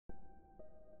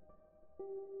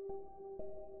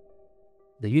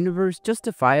The universe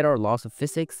justified our laws of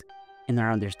physics and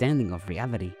our understanding of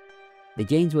reality. The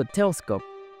James Webb Telescope,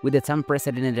 with its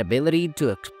unprecedented ability to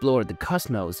explore the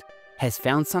cosmos, has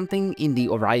found something in the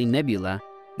Orion Nebula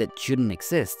that shouldn't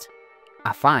exist.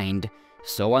 A find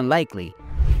so unlikely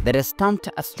that it stumped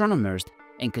astronomers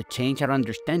and could change our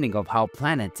understanding of how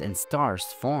planets and stars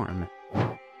form.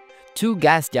 Two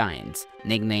gas giants,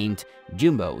 nicknamed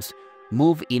Jumbos,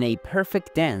 move in a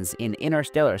perfect dance in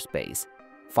interstellar space,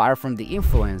 far from the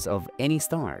influence of any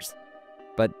stars.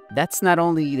 But that's not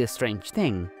only the strange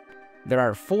thing. There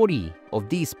are 40 of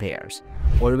these pairs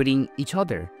orbiting each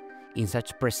other in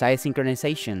such precise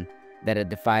synchronization that it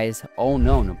defies all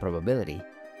known probability.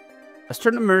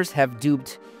 Astronomers have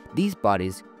dubbed these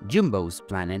bodies Jumbos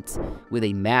planets with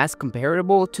a mass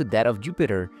comparable to that of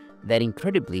Jupiter that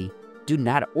incredibly do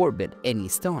not orbit any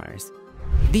stars.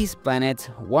 These planets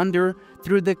wander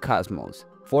through the cosmos,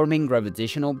 forming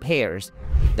gravitational pairs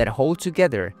that hold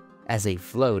together as they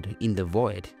float in the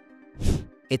void.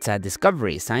 It's a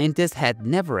discovery scientists had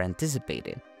never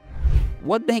anticipated.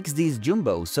 What makes these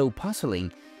Jumbos so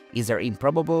puzzling is their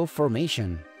improbable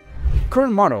formation.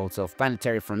 Current models of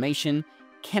planetary formation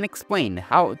can explain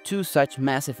how two such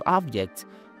massive objects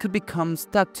could become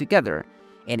stuck together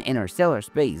in interstellar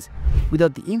space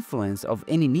without the influence of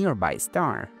any nearby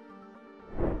star.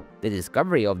 The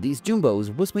discovery of these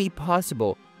Jumbos was made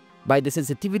possible by the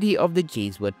sensitivity of the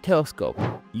James Webb Telescope.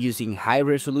 Using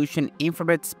high-resolution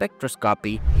infrared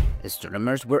spectroscopy,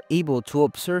 astronomers were able to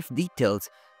observe details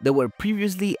that were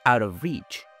previously out of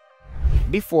reach.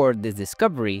 Before this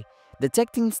discovery,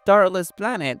 detecting starless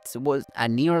planets was a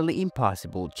nearly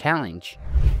impossible challenge.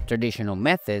 Traditional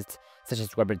methods, such as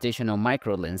gravitational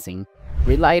microlensing,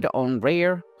 relied on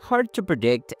rare,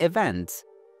 hard-to-predict events.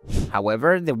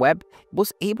 However, the Webb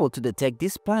was able to detect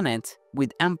these planets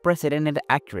with unprecedented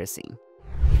accuracy.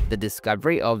 The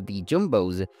discovery of the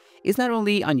Jumbos is not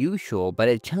only unusual, but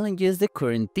it challenges the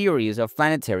current theories of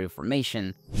planetary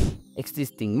formation.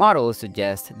 Existing models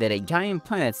suggest that giant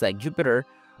planets like Jupiter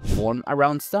form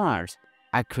around stars,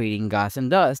 accreting gas and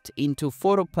dust into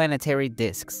photoplanetary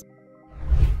disks.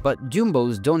 But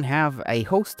Jumbos don't have a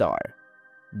host star.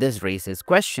 This raises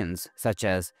questions such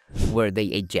as, were they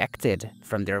ejected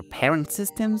from their parent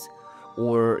systems,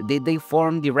 or did they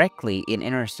form directly in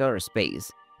interstellar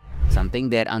space, something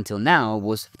that until now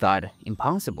was thought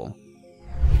impossible.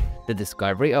 The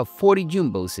discovery of 40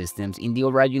 Jumbo systems in the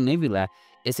Orion Nebula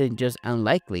isn't just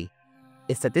unlikely,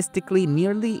 it's statistically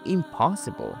nearly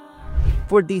impossible.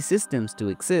 For these systems to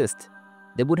exist,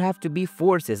 there would have to be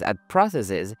forces at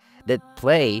processes that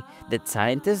play that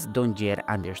scientists don't yet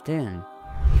understand.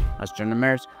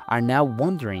 Astronomers are now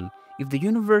wondering if the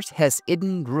universe has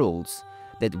hidden rules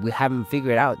that we haven't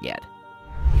figured out yet.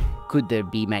 Could there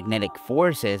be magnetic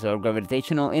forces or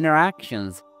gravitational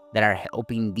interactions that are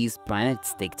helping these planets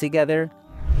stick together?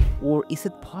 Or is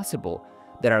it possible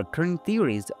that our current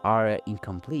theories are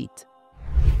incomplete?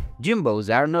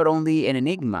 Jumbos are not only an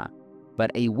enigma,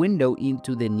 but a window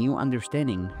into the new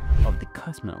understanding of the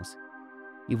cosmos.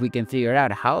 If we can figure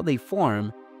out how they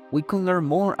form, we can learn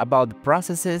more about the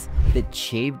processes that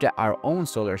shaped our own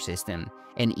solar system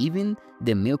and even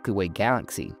the Milky Way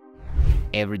galaxy.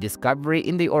 Every discovery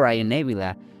in the Orion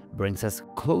Nebula brings us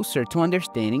closer to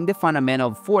understanding the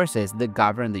fundamental forces that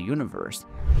govern the universe.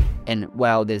 And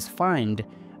while this find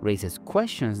raises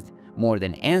questions more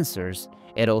than answers,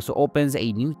 it also opens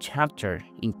a new chapter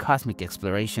in cosmic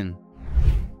exploration.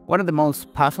 One of the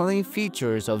most puzzling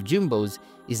features of Jumbos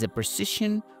is the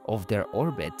precision of their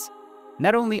orbits.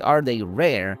 Not only are they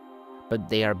rare, but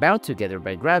they are bound together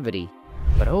by gravity,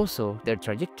 but also their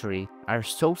trajectory are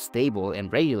so stable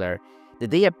and regular that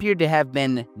they appear to have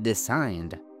been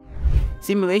designed.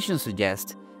 Simulations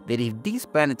suggest that if these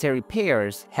planetary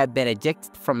pairs had been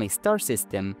ejected from a star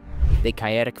system, the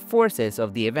kinetic forces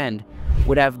of the event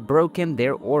would have broken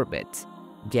their orbits,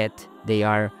 yet they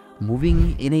are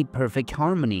moving in a perfect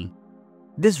harmony.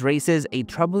 This raises a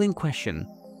troubling question.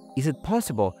 Is it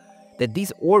possible that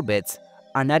these orbits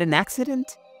are not an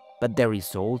accident, but the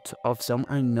result of some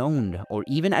unknown or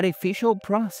even artificial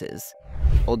process?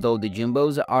 Although the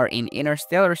Jumbos are in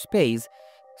interstellar space,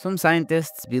 some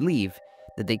scientists believe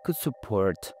that they could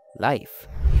support life.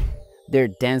 Their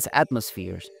dense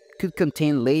atmospheres could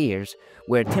contain layers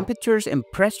where temperatures and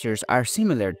pressures are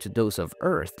similar to those of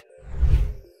Earth.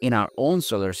 In our own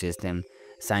solar system,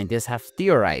 scientists have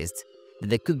theorized that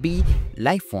there could be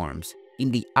life forms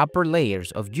in the upper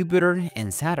layers of Jupiter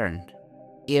and Saturn.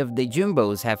 If the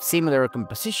Jumbos have similar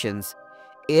compositions,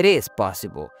 it is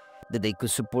possible that they could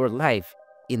support life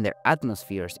in their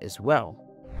atmospheres as well.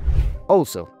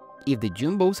 Also, if the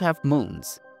Jumbos have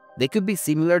moons, they could be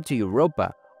similar to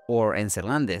Europa or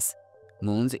enceladus,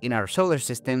 moons in our solar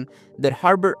system that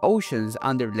harbor oceans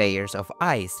under layers of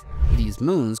ice. These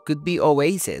moons could be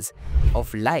oases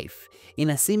of life in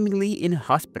a seemingly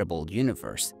inhospitable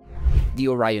universe. The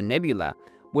Orion Nebula,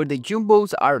 where the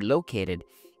jumbos are located,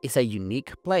 is a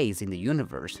unique place in the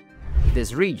universe.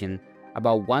 This region,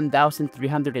 about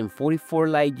 1,344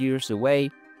 light-years away,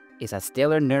 is a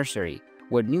stellar nursery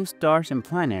where new stars and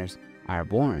planets are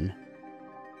born.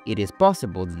 It is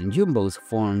possible that the jumbos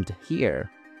formed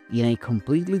here in a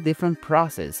completely different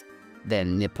process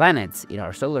than the planets in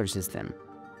our solar system.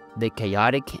 The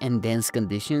chaotic and dense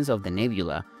conditions of the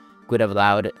nebula could have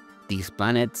allowed these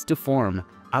planets to form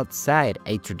outside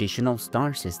a traditional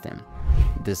star system.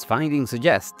 This finding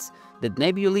suggests that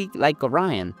nebulae like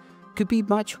Orion could be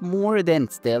much more than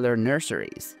stellar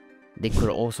nurseries. They could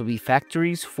also be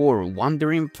factories for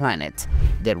wandering planets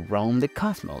that roam the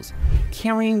cosmos,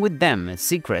 carrying with them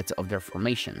secrets of their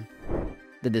formation.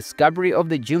 The discovery of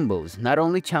the jumbos not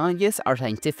only challenges our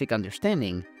scientific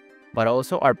understanding, but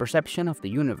also our perception of the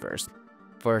universe.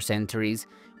 For centuries,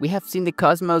 we have seen the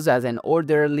cosmos as an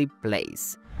orderly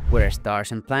place, where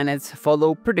stars and planets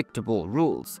follow predictable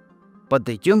rules. But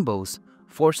the jumbos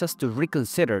force us to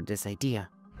reconsider this idea.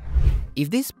 If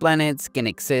these planets can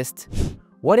exist,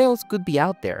 what else could be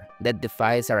out there that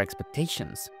defies our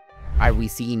expectations? Are we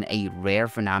seeing a rare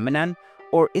phenomenon,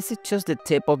 or is it just the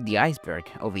tip of the iceberg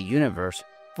of a universe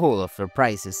full of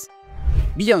surprises?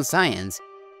 Beyond science,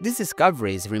 these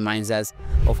discoveries reminds us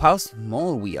of how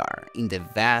small we are in the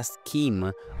vast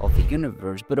scheme of the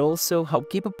universe, but also how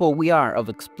capable we are of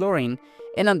exploring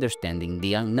and understanding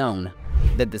the unknown.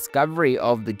 The discovery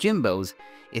of the jumbos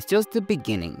is just the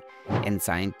beginning, and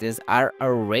scientists are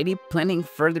already planning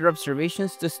further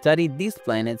observations to study these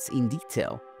planets in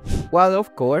detail. While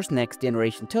of course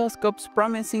next-generation telescopes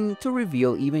promising to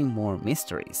reveal even more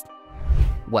mysteries.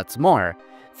 What's more,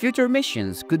 future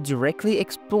missions could directly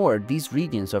explore these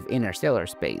regions of interstellar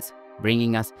space,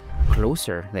 bringing us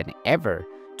closer than ever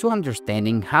to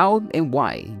understanding how and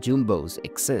why jumbos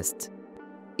exist.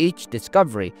 Each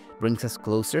discovery brings us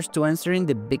closer to answering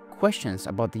the big questions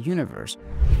about the universe,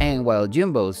 and while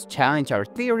jumbos challenge our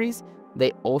theories,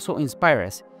 they also inspire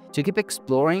us to keep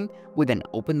exploring with an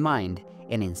open mind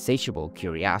and insatiable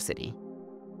curiosity.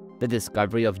 The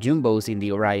discovery of jumbos in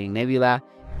the Orion Nebula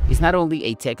is not only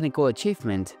a technical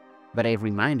achievement, but a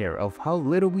reminder of how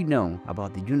little we know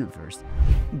about the universe.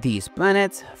 These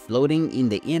planets, floating in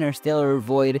the interstellar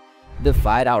void,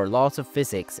 defy our laws of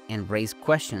physics and raise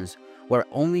questions we're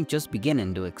only just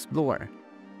beginning to explore.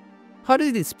 How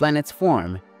do these planets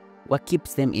form? What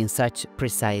keeps them in such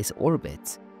precise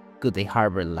orbits? Could they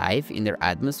harbor life in their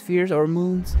atmospheres or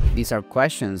moons? These are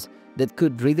questions that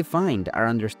could redefine our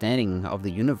understanding of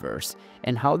the universe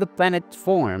and how the planets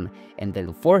form and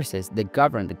the forces that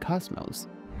govern the cosmos.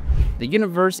 The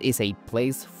universe is a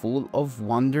place full of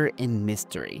wonder and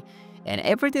mystery, and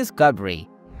every discovery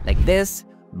like this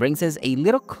brings us a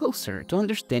little closer to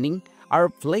understanding our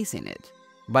place in it.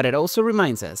 But it also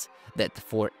reminds us that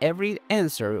for every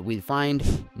answer we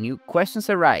find, new questions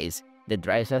arise that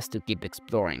drives us to keep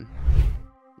exploring.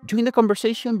 Join the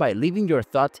conversation by leaving your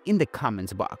thoughts in the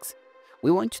comments box.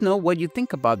 We want to know what you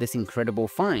think about this incredible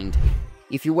find.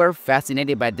 If you were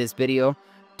fascinated by this video,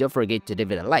 don't forget to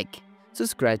leave it a like,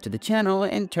 subscribe to the channel,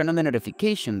 and turn on the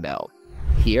notification bell.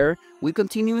 Here, we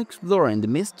continue exploring the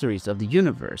mysteries of the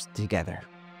universe together.